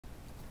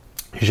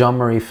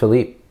Jean-Marie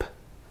Philippe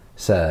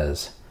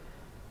says,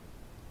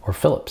 or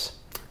Phillips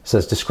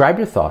says, describe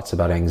your thoughts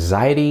about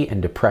anxiety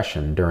and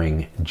depression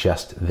during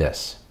just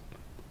this.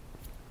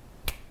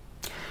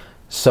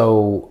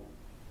 So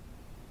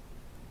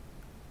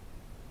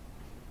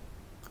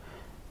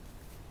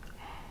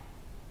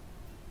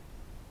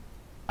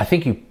I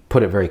think you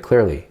put it very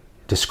clearly.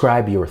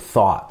 Describe your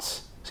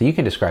thoughts. So you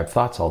can describe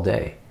thoughts all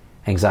day.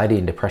 Anxiety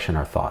and depression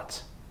are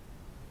thoughts.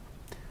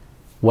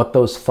 What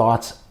those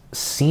thoughts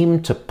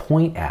seem to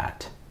point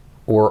at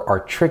or are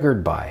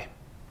triggered by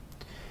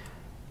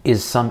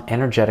is some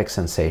energetic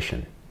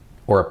sensation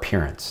or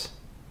appearance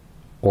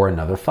or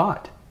another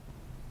thought.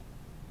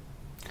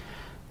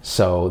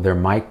 So there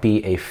might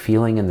be a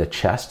feeling in the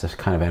chest, a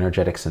kind of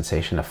energetic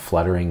sensation, a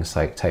fluttering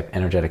type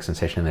energetic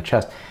sensation in the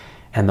chest,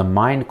 and the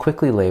mind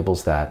quickly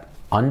labels that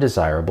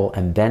undesirable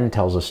and then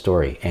tells a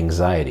story,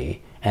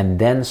 anxiety, and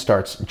then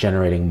starts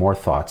generating more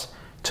thoughts.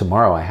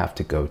 Tomorrow I have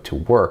to go to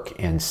work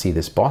and see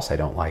this boss I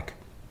don't like,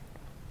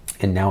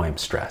 and now I'm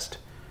stressed.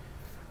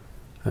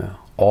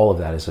 All of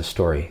that is a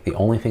story. The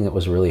only thing that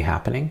was really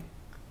happening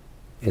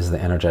is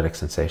the energetic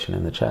sensation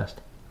in the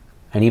chest.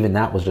 And even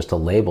that was just a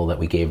label that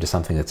we gave to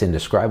something that's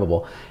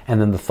indescribable,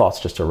 and then the thoughts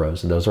just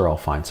arose, and those are all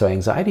fine. So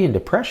anxiety and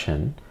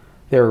depression,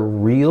 they're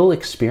real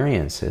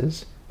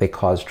experiences. They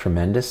cause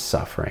tremendous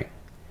suffering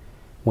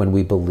when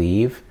we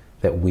believe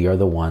that we are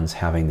the ones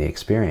having the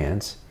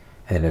experience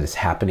and it is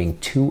happening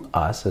to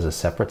us as a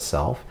separate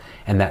self,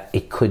 and that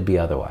it could be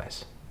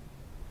otherwise.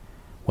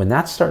 When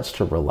that starts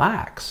to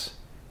relax,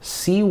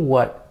 see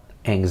what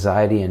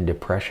anxiety and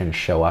depression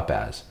show up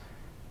as.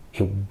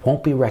 It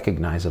won't be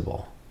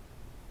recognizable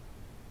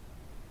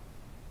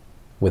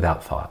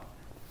without thought.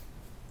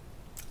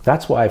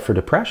 That's why for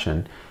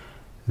depression,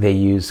 they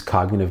use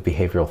cognitive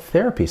behavioral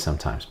therapy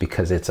sometimes,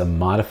 because it's a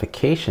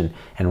modification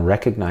and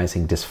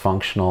recognizing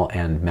dysfunctional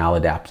and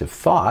maladaptive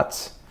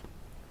thoughts,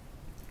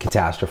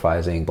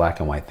 catastrophizing, black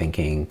and white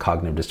thinking,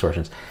 cognitive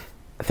distortions,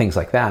 things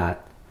like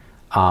that,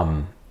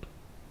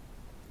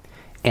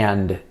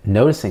 and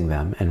noticing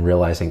them and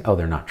realizing, oh,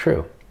 they're not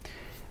true.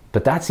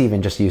 But that's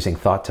even just using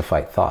thought to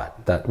fight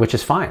thought, which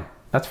is fine.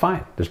 That's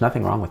fine. There's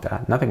nothing wrong with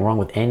that. Nothing wrong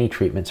with any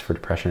treatments for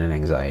depression and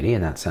anxiety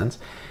in that sense.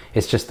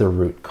 It's just the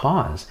root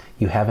cause.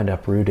 You haven't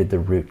uprooted the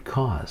root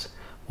cause.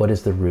 What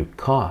is the root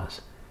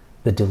cause?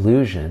 The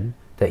delusion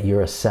that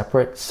you're a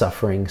separate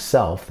suffering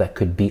self that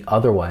could be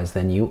otherwise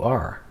than you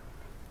are.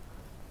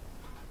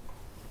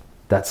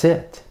 That's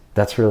it.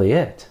 That's really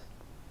it.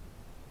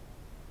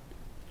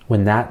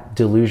 When that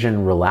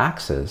delusion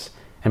relaxes,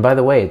 and by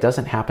the way, it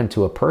doesn't happen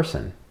to a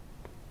person,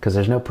 because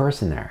there's no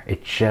person there.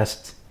 It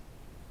just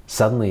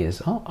suddenly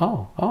is,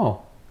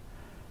 oh.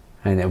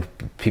 And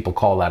people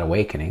call that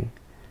awakening,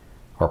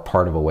 or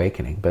part of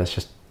awakening, but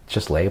it's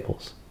just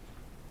labels.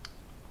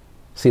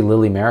 See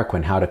Lily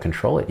Mariquin, How to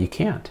Control It. You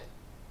can't.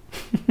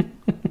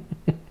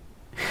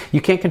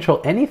 You can't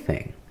control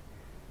anything.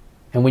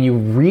 And when you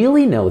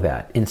really know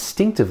that,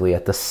 instinctively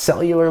at the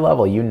cellular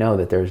level, you know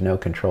that there's no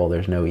control,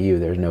 there's no you,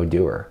 there's no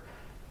doer.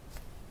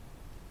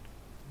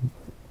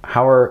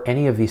 How are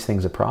any of these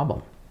things a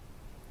problem?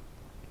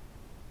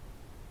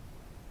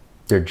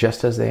 They're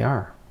just as they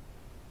are.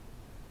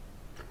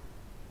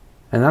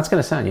 And that's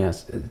going to sound,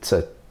 yes,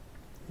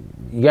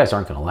 you guys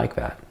aren't going to like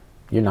that.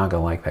 You're not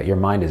going to like that. Your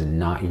mind is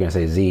not, you're going to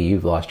say, Z,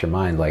 you've lost your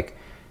mind. Like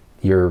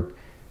you're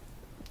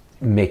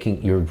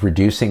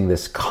reducing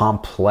this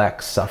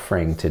complex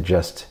suffering to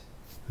just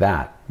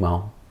that.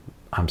 Well,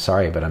 I'm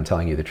sorry, but I'm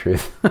telling you the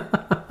truth.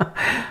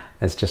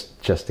 It's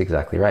just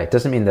exactly right. It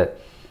doesn't mean that,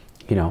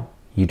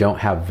 you don't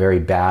have very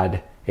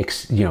bad,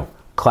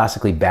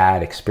 classically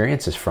bad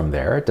experiences from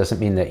there. It doesn't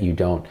mean that you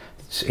don't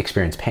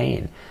experience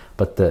pain,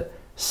 but the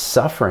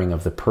suffering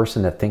of the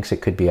person that thinks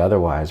it could be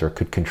otherwise or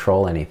could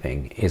control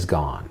anything is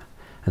gone.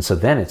 And so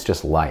then it's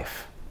just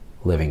life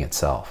living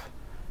itself.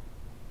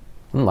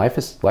 And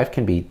life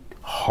can be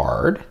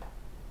hard.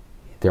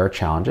 There are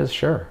challenges,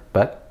 sure,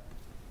 but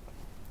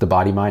the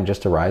body mind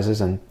just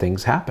arises and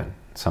things happen.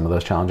 Some of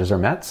those challenges are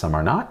met, some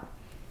are not.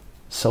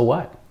 So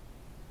what?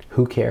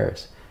 Who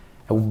cares?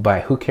 And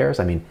by who cares,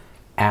 I mean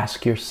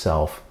ask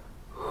yourself,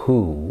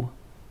 who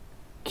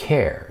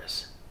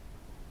cares?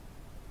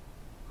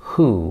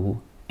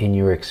 Who in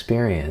your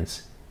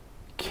experience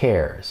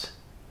cares?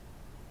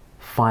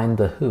 Find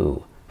the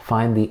who.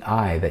 Find the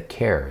I that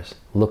cares.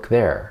 Look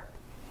there.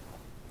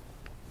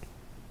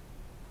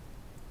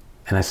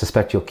 And I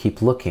suspect you'll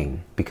keep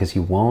looking because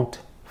you won't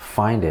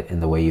find it in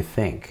the way you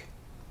think.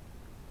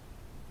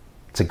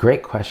 It's a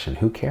great question.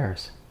 Who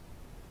cares?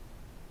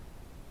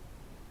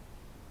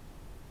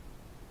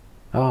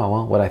 Oh,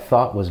 well, what I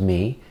thought was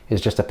me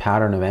is just a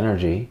pattern of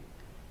energy.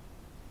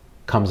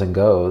 Comes and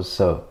goes,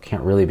 so it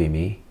can't really be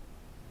me.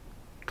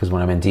 Because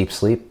when I'm in deep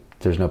sleep,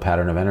 there's no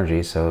pattern of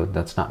energy, so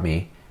that's not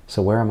me.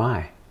 So where am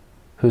I?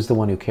 Who's the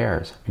one who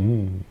cares?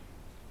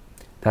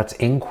 That's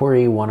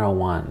Inquiry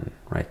 101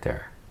 right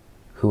there.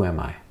 Who am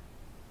I?